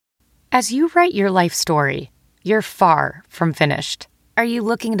As you write your life story, you're far from finished. Are you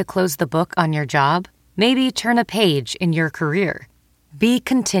looking to close the book on your job? Maybe turn a page in your career? Be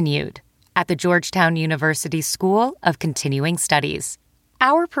continued at the Georgetown University School of Continuing Studies.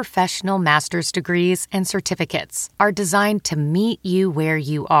 Our professional master's degrees and certificates are designed to meet you where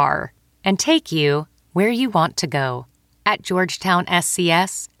you are and take you where you want to go. At Georgetown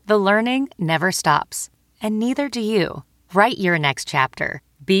SCS, the learning never stops, and neither do you. Write your next chapter.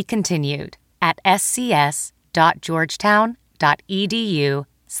 Be continued at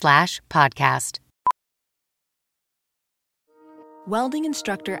scs.georgetown.edu/podcast. Welding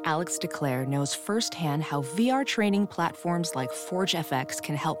instructor Alex DeClaire knows firsthand how VR training platforms like ForgeFX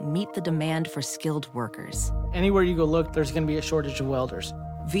can help meet the demand for skilled workers. Anywhere you go look, there's going to be a shortage of welders.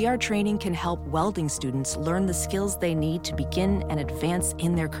 VR training can help welding students learn the skills they need to begin and advance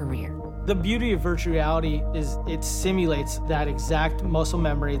in their career. The beauty of virtual reality is it simulates that exact muscle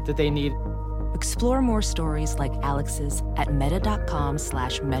memory that they need. Explore more stories like Alex's at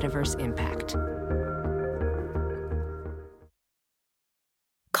meta.com/metaverseimpact.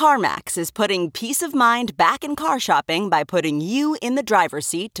 CarMax is putting peace of mind back in car shopping by putting you in the driver's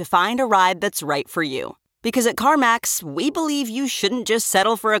seat to find a ride that's right for you. Because at CarMax, we believe you shouldn't just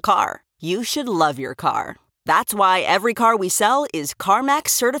settle for a car. You should love your car. That's why every car we sell is CarMax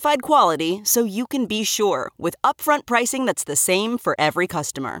certified quality, so you can be sure with upfront pricing that's the same for every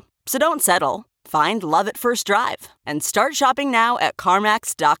customer. So don't settle. Find love at first drive and start shopping now at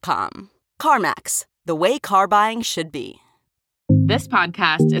CarMax.com. CarMax, the way car buying should be. This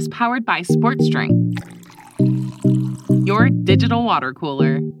podcast is powered by Sports Drink, your digital water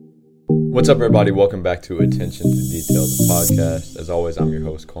cooler. What's up, everybody? Welcome back to Attention to Detail, the podcast. As always, I'm your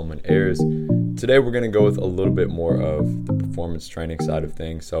host, Coleman Ayers. Today, we're going to go with a little bit more of the performance training side of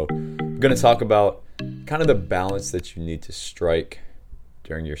things. So, I'm going to talk about kind of the balance that you need to strike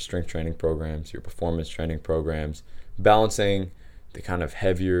during your strength training programs, your performance training programs, balancing the kind of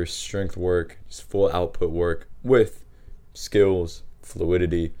heavier strength work, just full output work with skills,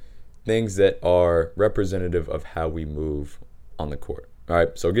 fluidity, things that are representative of how we move on the court. All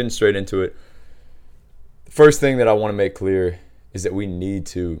right, so getting straight into it. The first thing that I want to make clear is that we need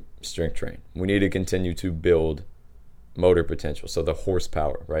to strength train. We need to continue to build motor potential, so the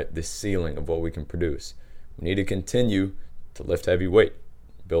horsepower, right? The ceiling of what we can produce. We need to continue to lift heavy weight,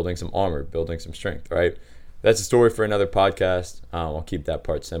 building some armor, building some strength, right? That's a story for another podcast. I'll keep that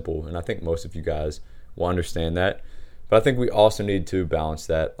part simple, and I think most of you guys will understand that. But I think we also need to balance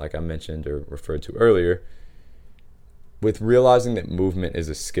that, like I mentioned or referred to earlier, with realizing that movement is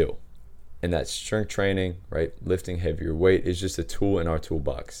a skill and that strength training, right, lifting heavier weight is just a tool in our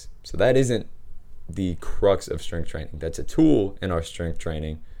toolbox. So that isn't the crux of strength training. That's a tool in our strength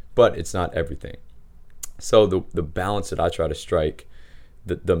training, but it's not everything. So the balance that I try to strike,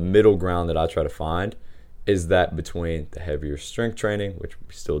 the middle ground that I try to find is that between the heavier strength training, which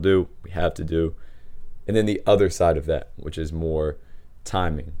we still do, we have to do, and then the other side of that, which is more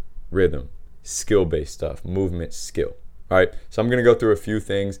timing, rhythm, skill-based stuff, movement, skill. All right, so I'm going to go through a few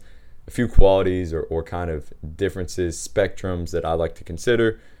things, a few qualities or kind of differences, spectrums that I like to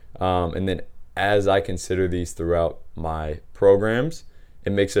consider. And then as I consider these throughout my programs,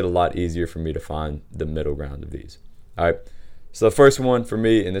 it makes it a lot easier for me to find the middle ground of these. All right, so the first one for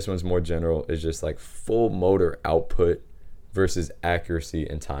me, and this one's more general, is just like full motor output versus accuracy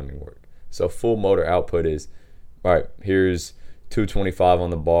and timing work. So full motor output is, all right, here's 225 on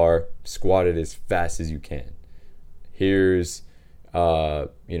the bar, squat it as fast as you can. Here's, a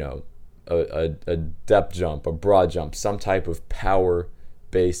depth jump, a broad jump, some type of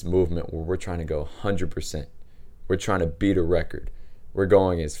power-based movement where we're trying to go 100%. We're trying to beat a record. We're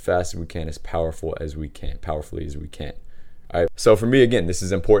going as fast as we can, as powerfully as we can. All right. So for me, again, this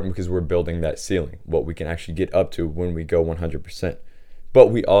is important because we're building that ceiling, what we can actually get up to when we go 100%. But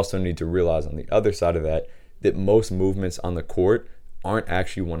we also need to realize on the other side of that most movements on the court aren't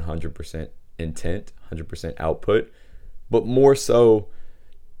actually 100% intent, 100% output, but more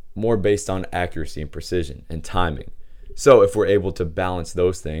based on accuracy and precision and timing. So if we're able to balance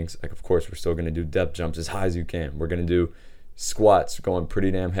those things, like of course we're still going to do depth jumps as high as you can. We're going to do squats going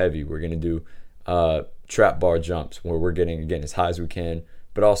pretty damn heavy. We're going to do trap bar jumps where we're getting, again, as high as we can,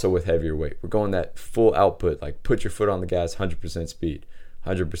 but also with heavier weight. We're going that full output, like put your foot on the gas, 100% speed,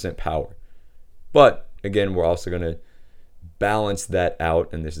 100% power. But again, we're also going to balance that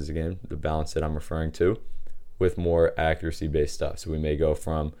out, and this is again the balance that I'm referring to, with more accuracy based stuff. So we may go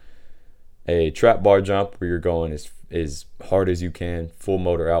from a trap bar jump where you're going as hard as you can, full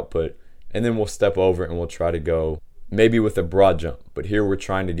motor output, and then we'll step over and we'll try to go maybe with a broad jump, but here we're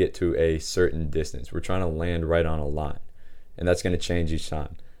trying to get to a certain distance. We're trying to land right on a line, and that's going to change each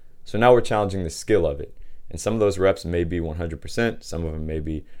time. So now we're challenging the skill of it. And some of those reps may be 100%, some of them may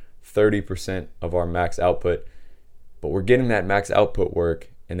be 30% of our max output, but we're getting that max output work,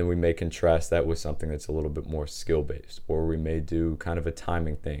 and then we may contrast that with something that's a little bit more skill-based, or we may do kind of a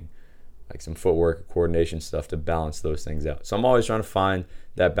timing thing, like some footwork or coordination stuff to balance those things out. So I'm always trying to find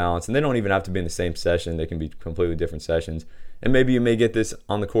that balance, and they don't even have to be in the same session. They can be completely different sessions, and maybe you may get this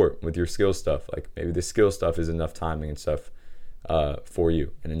on the court with your skill stuff. Like maybe the skill stuff is enough timing and stuff for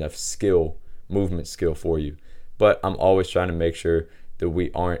you, and enough skill, movement skill for you. But I'm always trying to make sure that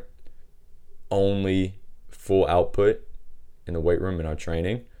we aren't only full output in the weight room in our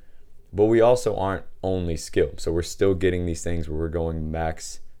training, but we also aren't only skill. So we're still getting these things where we're going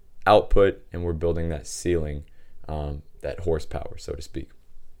max output and we're building that ceiling, that horsepower, so to speak.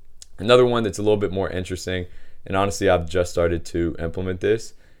 Another one that's a little bit more interesting, and honestly I've just started to implement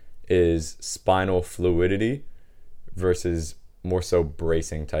this, is spinal fluidity versus more so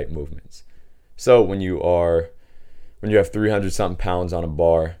bracing type movements. So when you have 300 something pounds on a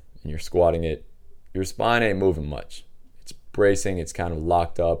bar and you're squatting it, your spine ain't moving much. It's bracing, it's kind of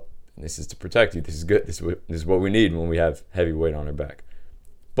locked up, and this is to protect you. This is good. This is what we need when we have heavy weight on our back.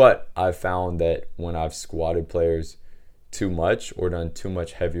 But I've found that when I've squatted players too much or done too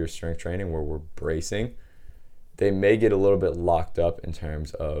much heavier strength training where we're bracing, they may get a little bit locked up in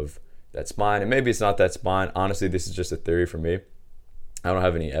terms of that spine. And maybe it's not that spine. Honestly, this is just a theory for me. I don't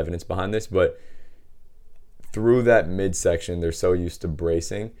have any evidence behind this, but through that midsection, they're so used to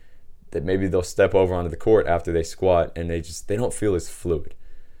bracing that maybe they'll step over onto the court after they squat and they don't feel as fluid.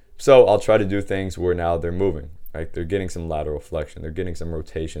 So I'll try to do things where now they're moving, right? They're getting some lateral flexion. They're getting some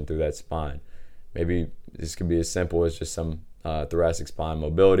rotation through that spine. Maybe this could be as simple as just some thoracic spine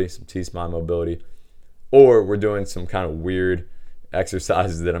mobility, some T-spine mobility, or we're doing some kind of weird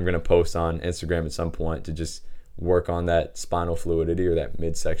exercises that I'm going to post on Instagram at some point to just work on that spinal fluidity or that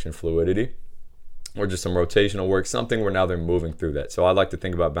midsection fluidity, or just some rotational work, something where now they're moving through that. So I like to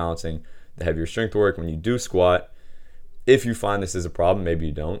think about balancing the heavier strength work when you do squat. If you find this is a problem, maybe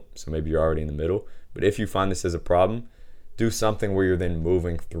you don't, so maybe you're already in the middle, but if you find this is a problem, do something where you're then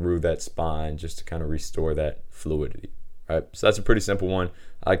moving through that spine just to kind of restore that fluidity, right? So that's a pretty simple one.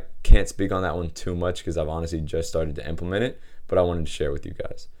 I can't speak on that one too much because I've honestly just started to implement it, but I wanted to share with you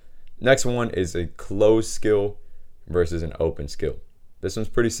guys. Next one is a closed skill versus an open skill. This one's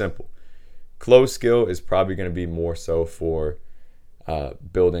pretty simple. Closed skill is probably going to be more so for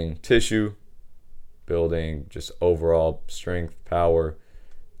building tissue, building just overall strength, power,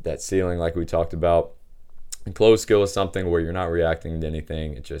 that ceiling like we talked about. And closed skill is something where you're not reacting to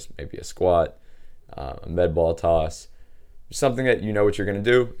anything. It's just maybe a squat, a med ball toss, something that you know what you're going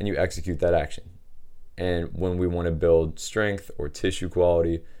to do and you execute that action. And when we want to build strength or tissue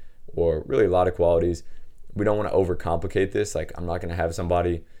quality or really a lot of qualities, we don't want to overcomplicate this. Like I'm not going to have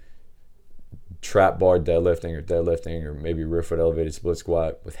somebody trap bar deadlifting or maybe rear foot elevated split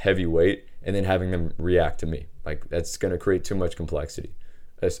squat with heavy weight and then having them react to me. Like that's going to create too much complexity.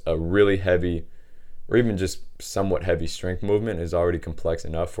 That's a really heavy or even just somewhat heavy strength movement is already complex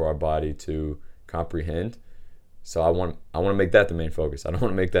enough for our body to comprehend. So I want to make that the main focus. I don't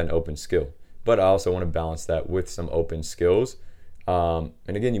want to make that an open skill, but I also want to balance that with some open skills. And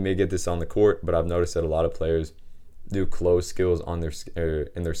again, you may get this on the court, but I've noticed that a lot of players do closed skills on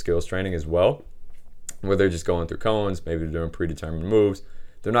in their skills training as well, where they're just going through cones, maybe they're doing predetermined moves.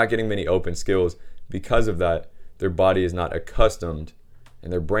 They're not getting many open skills. Because of that, their body is not accustomed,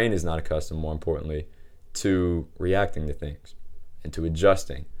 and their brain is not accustomed, more importantly, to reacting to things and to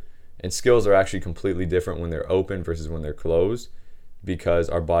adjusting. And skills are actually completely different when they're open versus when they're closed, because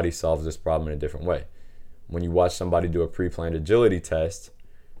our body solves this problem in a different way. When you watch somebody do a pre-planned agility test,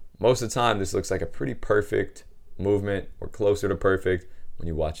 most of the time this looks like a pretty perfect movement or closer to perfect. When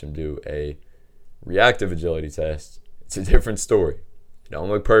you watch them do a reactive agility test, it's a different story. It don't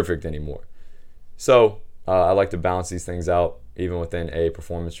look perfect anymore. So I like to balance these things out even within a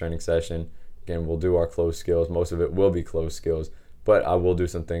performance training session. Again, we'll do our closed skills. Most of it will be closed skills, but I will do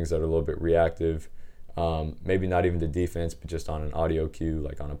some things that are a little bit reactive. Maybe not even to defense, but just on an audio cue,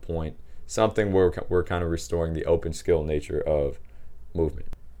 like on a point. Something where we're kind of restoring the open skill nature of movement.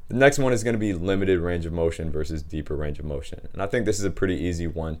 The next one is going to be limited range of motion versus deeper range of motion. And I think this is a pretty easy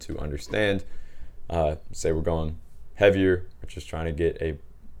one to understand. Say we're going heavier, we're just trying to get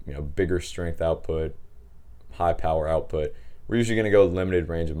a bigger strength output, high power output. We're usually going to go limited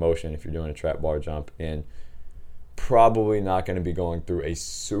range of motion if you're doing a trap bar jump, and probably not going to be going through a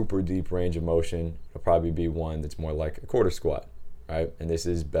super deep range of motion. It'll probably be one that's more like a quarter squat, right? And this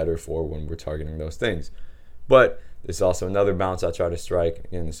is better for when we're targeting those things. But there's also another balance I try to strike.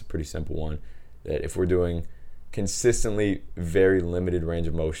 Again, this is a pretty simple one, that if we're doing consistently very limited range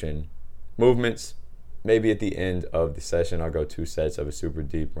of motion movements. Maybe at the end of the session, I'll go 2 sets of a super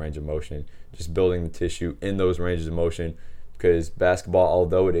deep range of motion, just building the tissue in those ranges of motion, because basketball,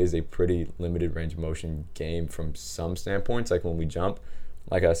 although it is a pretty limited range of motion game from some standpoints, like when we jump,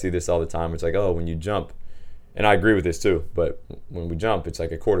 like I see this all the time, it's like, oh, when you jump, and I agree with this too, but when we jump, it's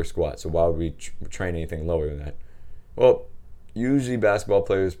like a quarter squat, so why would we train anything lower than that? Well, usually basketball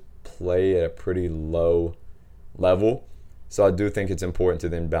players play at a pretty low level, so I do think it's important to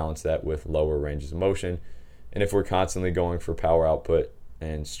then balance that with lower ranges of motion. And if we're constantly going for power output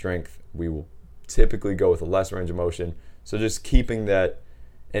and strength, we will typically go with a less range of motion. So just keeping that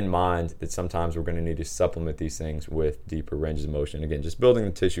in mind, that sometimes we're going to need to supplement these things with deeper ranges of motion. Again, just building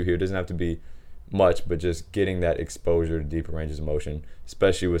the tissue here. It doesn't have to be much, but just getting that exposure to deeper ranges of motion,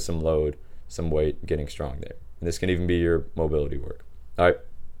 especially with some load, some weight, getting strong there. And this can even be your mobility work. All right,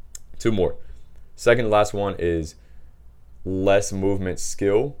 2 more. Second to last one is less movement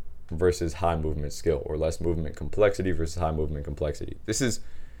skill versus high movement skill, or less movement complexity versus high movement complexity. This is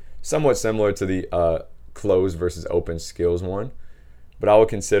somewhat similar to the closed versus open skills one, but I would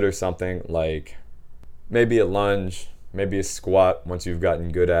consider something like maybe a lunge, maybe a squat once you've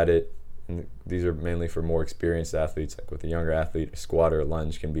gotten good at it. And these are mainly for more experienced athletes. Like with a younger athlete, a squat or a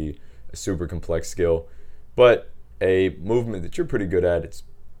lunge can be a super complex skill, but a movement that you're pretty good at, it's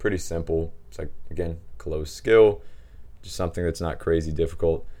pretty simple. It's like, again, closed skill, just something that's not crazy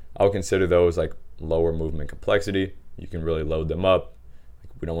difficult. I'll consider those like lower movement complexity. You can really load them up.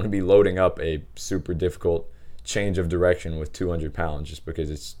 We don't want to be loading up a super difficult change of direction with 200 pounds just because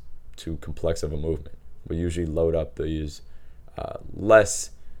it's too complex of a movement. We usually load up these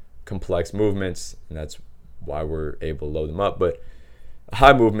less complex movements, and that's why we're able to load them up. But a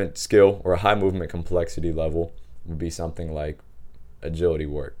high movement skill or a high movement complexity level would be something like agility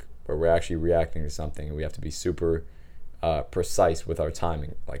work, where we're actually reacting to something and we have to be super precise with our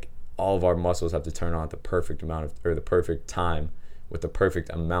timing. Like all of our muscles have to turn on at the perfect amount of, or the perfect time with the perfect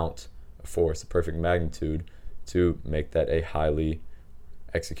amount of force, the perfect magnitude to make that a highly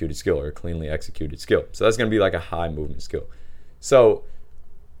executed skill or a cleanly executed skill. So that's going to be like a high movement skill. So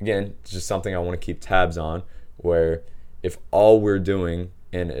again, it's just something I want to keep tabs on, where if all we're doing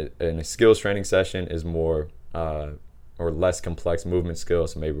in a skills training session is more or less complex movement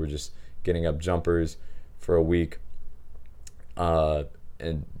skills, so maybe we're just getting up jumpers for a week,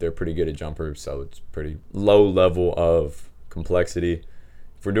 and they're pretty good at jumpers, so it's pretty low level of complexity.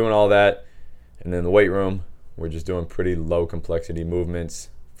 If we're doing all that, and then the weight room, we're just doing pretty low complexity movements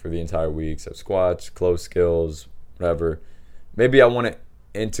for the entire week, so squats, closed skills, whatever. Maybe I want to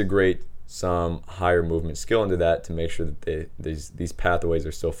integrate some higher movement skill into that to make sure that these pathways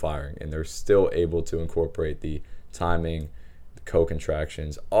are still firing and they're still able to incorporate the timing, the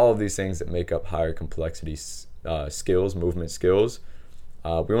co-contractions, all of these things that make up higher complexity skills, movement skills. We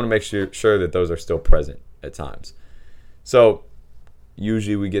want to make sure that those are still present at times. So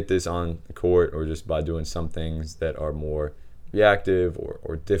usually we get this on the court or just by doing some things that are more reactive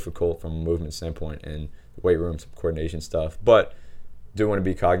or difficult from a movement standpoint, and the weight room, some coordination stuff. But do want to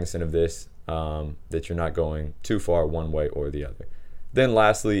be cognizant of this, that you're not going too far one way or the other. Then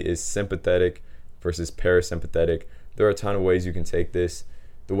lastly is sympathetic versus parasympathetic. There are a ton of ways you can take this.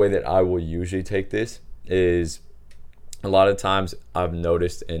 The way that I will usually take this is, a lot of times I've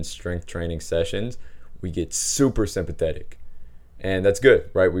noticed in strength training sessions, we get super sympathetic. And that's good,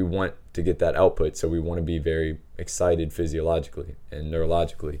 right? We want to get that output, so we want to be very excited physiologically and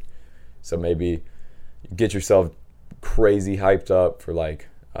neurologically. So maybe get yourself crazy hyped up for like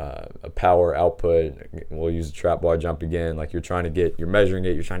a power output. We'll use a trap bar jump again. Like you're measuring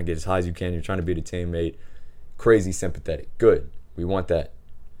it, you're trying to get as high as you can, you're trying to beat a teammate. Crazy sympathetic. Good. We want that.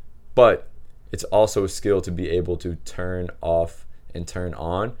 But it's also a skill to be able to turn off and turn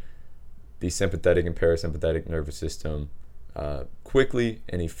on the sympathetic and parasympathetic nervous system quickly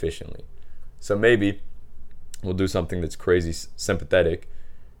and efficiently. So maybe we'll do something that's crazy sympathetic,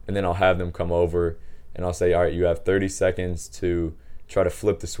 and then I'll have them come over and I'll say, all right, you have 30 seconds to try to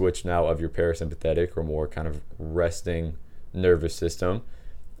flip the switch now of your parasympathetic or more kind of resting nervous system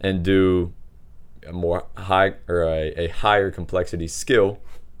and do a more high or a higher complexity skill,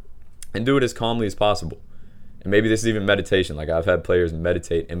 and do it as calmly as possible. And maybe this is even meditation. Like I've had players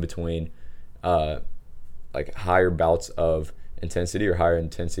meditate in between like higher bouts of intensity or higher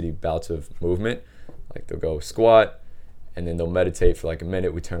intensity bouts of movement. Like they'll go squat and then they'll meditate for like a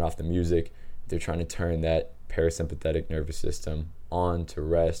minute. We turn off the music. They're trying to turn that parasympathetic nervous system on to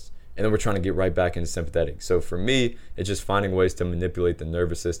rest. And then we're trying to get right back into sympathetic. So for me, it's just finding ways to manipulate the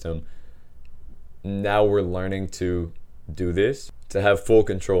nervous system. Now we're learning to do this, to have full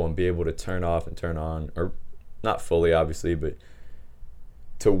control and be able to turn off and turn on, or not fully obviously, but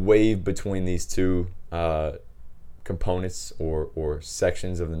to wave between these two components or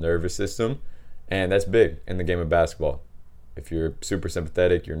sections of the nervous system. And that's big in the game of basketball. If you're super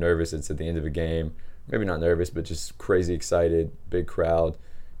sympathetic, you're nervous, it's at the end of a game, maybe not nervous, but just crazy excited, big crowd,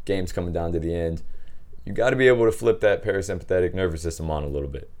 game's coming down to the end. You got to be able to flip that parasympathetic nervous system on a little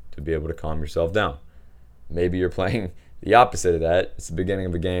bit to be able to calm yourself down. Maybe you're playing the opposite of that. It's the beginning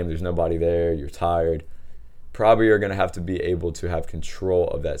of a game, there's nobody there, you're tired. Probably you're going to have to be able to have control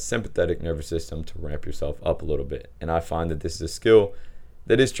of that sympathetic nervous system to ramp yourself up a little bit. And I find that this is a skill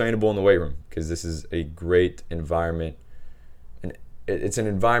that is trainable in the weight room, because this is a great environment. And it's an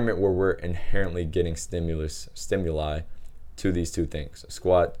environment where we're inherently getting stimuli to these two things. A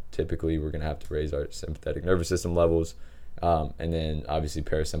squat, typically we're going to have to raise our sympathetic nervous system levels. And then obviously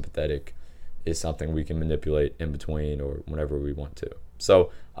parasympathetic is something we can manipulate in between or whenever we want to.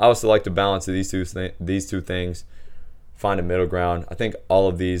 So I also like to balance these two things, find a middle ground. I think all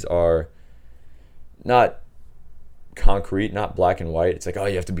of these are not concrete, not black and white. It's like, oh,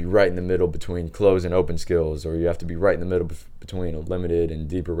 you have to be right in the middle between closed and open skills, or you have to be right in the middle between a limited and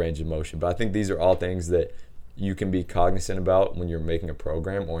deeper range of motion. But I think these are all things that you can be cognizant about when you're making a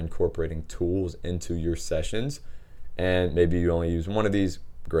program or incorporating tools into your sessions. And maybe you only use one of these,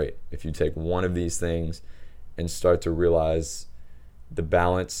 great. If you take one of these things and start to realize the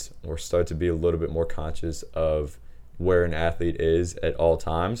balance, or start to be a little bit more conscious of where an athlete is at all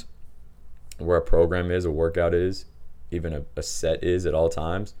times, where a program is, a workout is, even a set is at all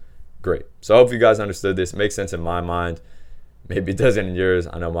times, great. So I hope you guys understood this. It makes sense in my mind. Maybe it doesn't in yours.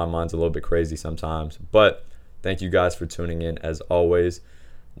 I know my mind's a little bit crazy sometimes, but thank you guys for tuning in as always.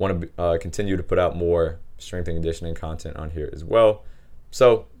 Want to continue to put out more strength and conditioning content on here as well.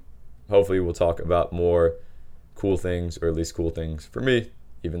 So hopefully we'll talk about more cool things, or at least cool things for me,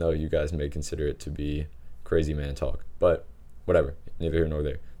 even though you guys may consider it to be crazy man talk. But whatever, neither here nor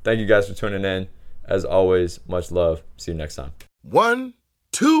there. Thank you guys for tuning in. As always, much love. See you next time. 1,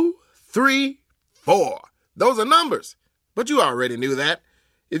 2, 3, 4. Those are numbers, but you already knew that.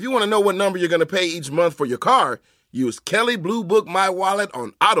 If you want to know what number you're going to pay each month for your car, use Kelley Blue Book My Wallet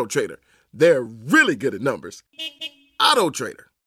on AutoTrader. They're really good at numbers. AutoTrader.